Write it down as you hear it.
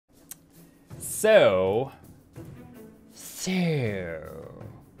So,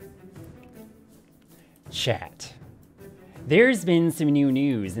 chat. There's been some new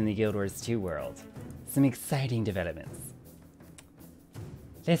news in the Guild Wars 2 world. Some exciting developments.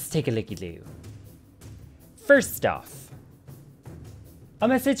 Let's take a looky-loo. First off, a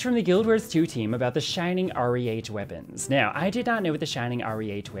message from the Guild Wars 2 team about the Shining RE8 weapons. Now, I did not know what the Shining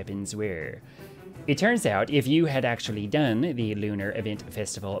RE8 weapons were. It turns out, if you had actually done the Lunar Event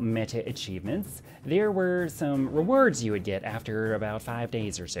Festival meta achievements, there were some rewards you would get after about 5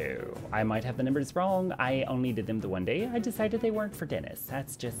 days or so. I might have the numbers wrong. I only did them the one day. I decided they weren't for Dennis.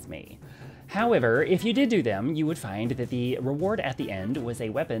 That's just me. However, if you did do them, you would find that the reward at the end was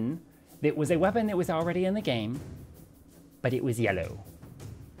a weapon that was already in the game, but it was yellow.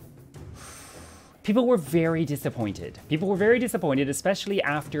 People were very disappointed. People were very disappointed, especially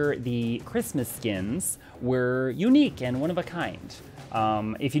after the Christmas skins were unique and one of a kind.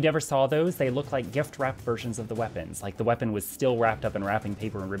 If you never saw those, they look like gift-wrapped versions of the weapons. Like the weapon was still wrapped up in wrapping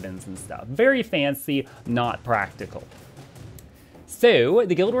paper and ribbons and stuff. Very fancy, not practical. So,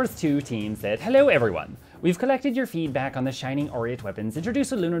 the Guild Wars 2 team said, "Hello everyone. We've collected your feedback on the Shining RE8 weapons,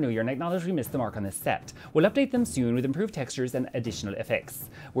 introduced a Lunar New Year, and acknowledge we missed the mark on this set. We'll update them soon with improved textures and additional effects.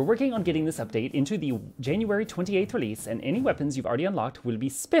 We're working on getting this update into the January 28th release, and any weapons you've already unlocked will be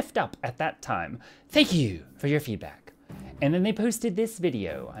spiffed up at that time. Thank you for your feedback." And then they posted this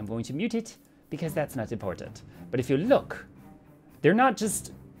video. I'm going to mute it because that's not important. But if you look, they're not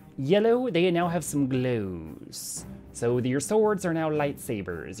just yellow, they now have some glows. So your swords are now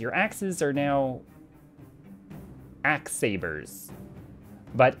lightsabers. Your axes are now axe sabers.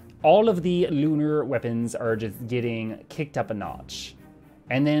 But all of the lunar weapons are just getting kicked up a notch.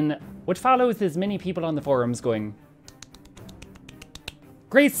 And then what follows is many people on the forums going,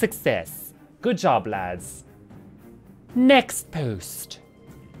 "Great success. Good job, lads. Next post."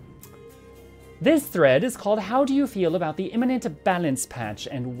 This thread is called "How do you feel about the imminent balance patch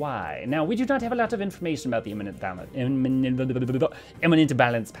and why?" Now, we do not have a lot of information about the imminent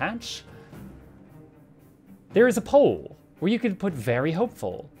balance patch. There is a poll where you could put "very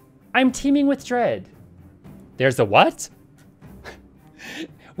hopeful." I'm teaming with Dread. There's a what?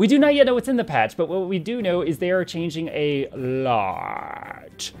 We do not yet know what's in the patch, but what we do know is they are changing a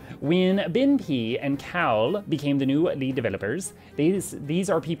lot. When Ben P and Cal became the new lead developers, these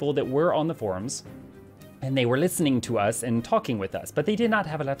are people that were on the forums, and they were listening to us and talking with us, but they did not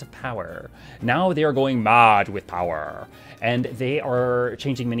have a lot of power. Now they are going mad with power, and they are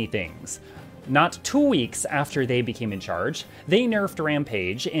changing many things. Not 2 weeks after they became in charge, they nerfed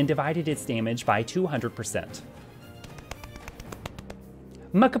Rampage and divided its damage by 200%.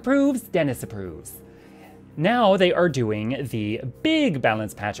 Muck approves, Dennis approves. Now they are doing the big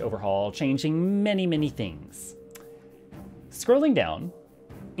balance patch overhaul, changing many, many things. Scrolling down,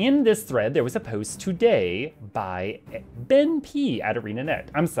 in this thread, there was a post today by Ben P at ArenaNet.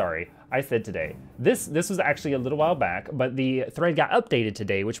 I'm sorry, I said today. This was actually a little while back, but the thread got updated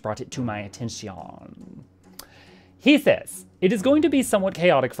today, which brought it to my attention. He says, "It is going to be somewhat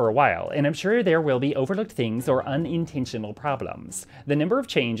chaotic for a while, and I'm sure there will be overlooked things or unintentional problems. The number of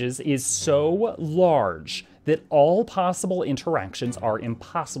changes is so large that all possible interactions are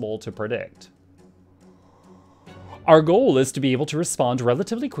impossible to predict. Our goal is to be able to respond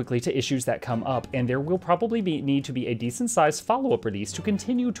relatively quickly to issues that come up, and there will probably need to be a decent-sized follow-up release to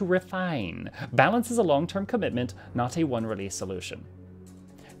continue to refine. Balance is a long-term commitment, not a one-release solution."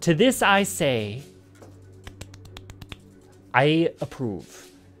 To this I say, I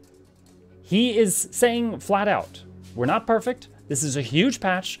approve. He is saying flat out, we're not perfect. This is a huge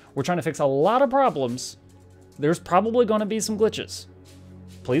patch. We're trying to fix a lot of problems. There's probably going to be some glitches.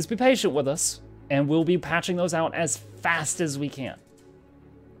 Please be patient with us, and we'll be patching those out as fast as we can.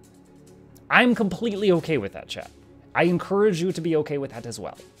 I'm completely okay with that, chat. I encourage you to be okay with that as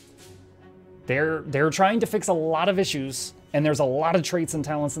well. They're trying to fix a lot of issues, and there's a lot of traits and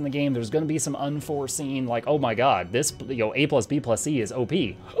talents in the game. There's going to be some unforeseen, like, oh my god, this, A plus B plus C is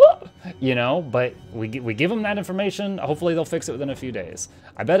OP. You know, but we give them that information. Hopefully they'll fix it within a few days.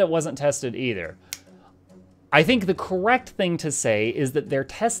 I bet it wasn't tested either. I think the correct thing to say is that their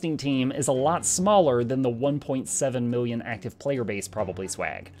testing team is a lot smaller than the 1.7 million active player base probably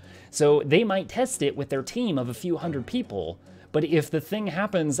swag. So they might test it with their team of a few hundred people, but if the thing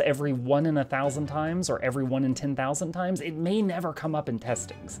happens every 1 in 1,000 times or every 1 in 10,000 times, it may never come up in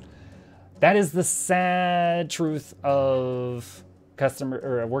testings. That is the sad truth of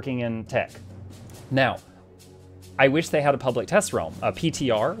working in tech. Now, I wish they had a public test realm, a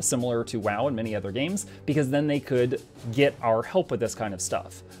PTR, similar to WoW and many other games, because then they could get our help with this kind of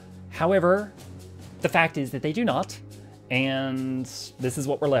stuff. However, the fact is that they do not, and this is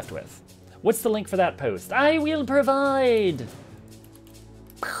what we're left with. What's the link for that post? I will provide.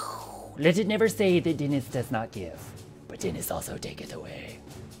 Let it never say that Dennis does not give, but Dennis also taketh away.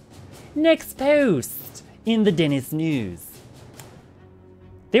 Next post in the Dennis News.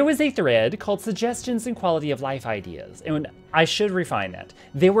 There was a thread called Suggestions and Quality of Life Ideas, and I should refine that.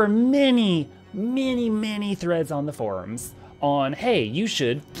 There were many threads on the forums on, hey, you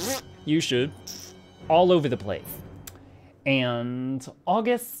should, all over the place. And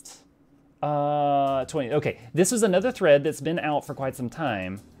August 20, okay, this was another thread that's been out for quite some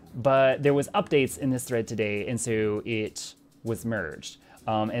time, but there was updates in this thread today, and so it was merged.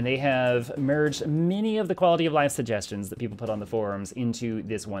 And they have merged many of the quality of life suggestions that people put on the forums into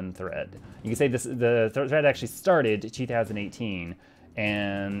this one thread. You can say the thread actually started 2018,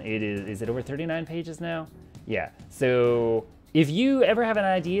 and is it over 39 pages now? Yeah, so if you ever have an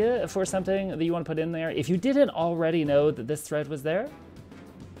idea for something that you want to put in there, if you didn't already know that this thread was there,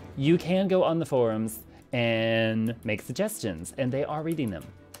 you can go on the forums and make suggestions, and they are reading them.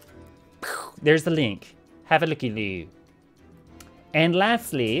 There's the link. Have a looky-loo. And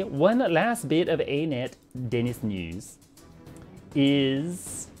lastly, one last bit of ANET Dennis news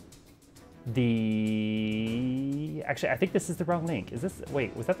is the... Actually, I think this is the wrong link. Is this...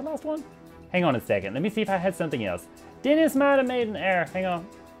 Wait, was that the last one? Hang on a second. Let me see if I had something else. Dennis might have made an error. Hang on.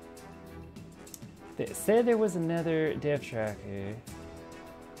 They said there was another dev tracker.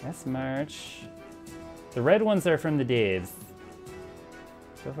 That's March. The red ones are from the devs.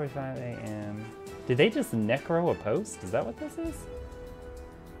 12:45 a.m. Did they just necro a post? Is that what this is?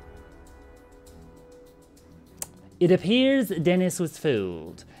 It appears Dennis was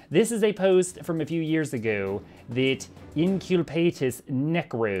fooled. This is a post from a few years ago that Inculpatus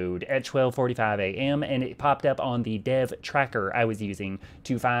necroed at 12:45 a.m. and it popped up on the dev tracker I was using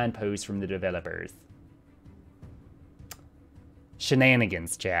to find posts from the developers.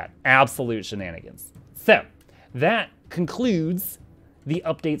 Shenanigans, chat. Absolute shenanigans. So, that concludes the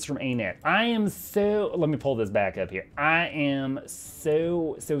updates from ANET. I am so, let me pull this back up here. I am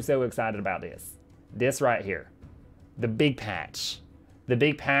so excited about this. This right here. The big patch. The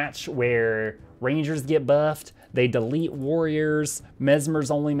big patch where Rangers get buffed, they delete Warriors,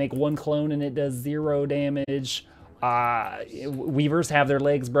 Mesmers only make one clone and it does 0 damage. Weavers have their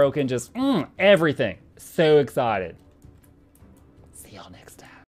legs broken, just everything. So excited. See y'all next time.